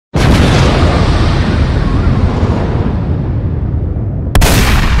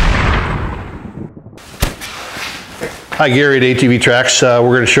Hi, Gary at ATV Tracks. We're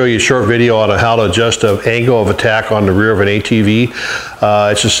going to show you a short video on how to adjust an angle of attack on the rear of an ATV.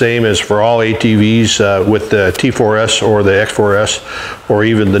 It's the same as for all ATVs with the T4S or the X4S or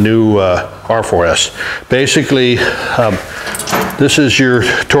even the new R4S. Basically, this is your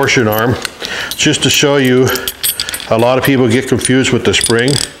torsion arm. Just to show you, a lot of people get confused with the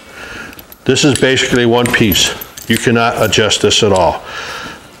spring. This is basically one piece. You cannot adjust this at all.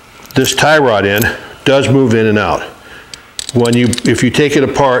 This tie rod end does move in and out. If you take it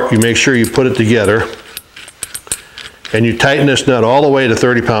apart, you make sure you put it together and you tighten this nut all the way to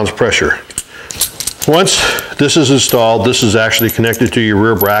 30 pounds pressure. Once this is installed, this is actually connected to your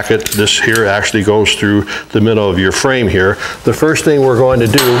rear bracket. This here actually goes through the middle of your frame here. The first thing we're going to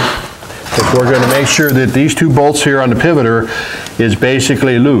do is we're going to make sure that these two bolts here on the pivoter is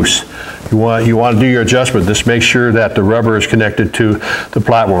basically loose. You want to do your adjustment. This makes sure that the rubber is connected to the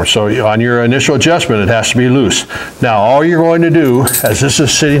platform. So on your initial adjustment, it has to be loose. Now, all you're going to do, as this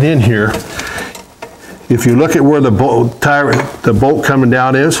is sitting in here, if you look at where the bolt coming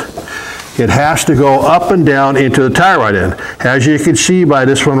down is, it has to go up and down into the tie rod end. As you can see by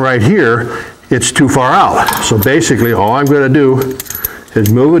this one right here, it's too far out. So basically, all I'm going to do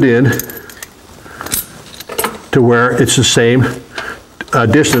is move it in to where it's the same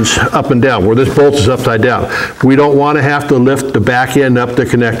distance up and down, where this bolt is upside down. We don't want to have to lift the back end up to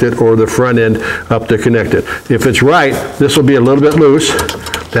connect it or the front end up to connect it. If it's right, this will be a little bit loose.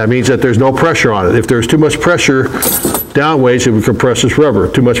 That means that there's no pressure on it. If there's too much pressure downways, it will compress this rubber.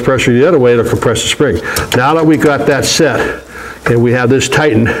 Too much pressure the other way, it'll compress the spring. Now that we got that set and we have this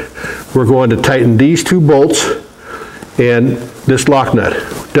tightened, we're going to tighten these two bolts and this lock nut.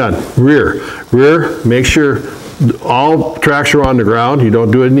 Done. Rear, make sure all tracks are on the ground, you don't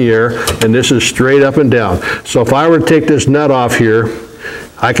do it in the air, and this is straight up and down. So if I were to take this nut off here,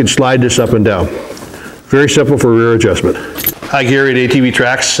 I can slide this up and down. Very simple for rear adjustment. Hi, Gary at ATV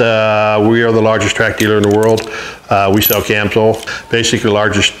Tracks. We are the largest track dealer in the world. We sell Camso, basically the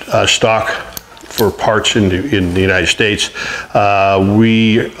largest stock for parts in the United States.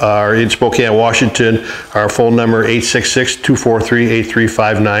 We are in Spokane, Washington. Our phone number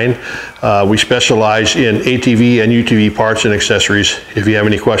 866-243-8359. We specialize in ATV and UTV parts and accessories. If you have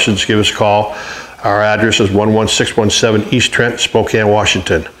any questions, give us a call. Our address is 11617 East Trent, Spokane,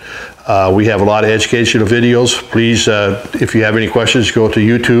 Washington. We have a lot of educational videos. Please, if you have any questions, go to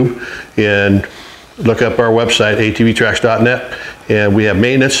YouTube and look up our website, atvtracks.net, and we have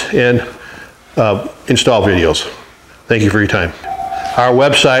maintenance and install videos. Thank you for your time. Our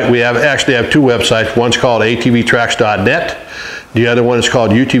website, we actually have two websites. One's called atvtracks.net. The other one is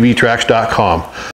called utvtracks.com.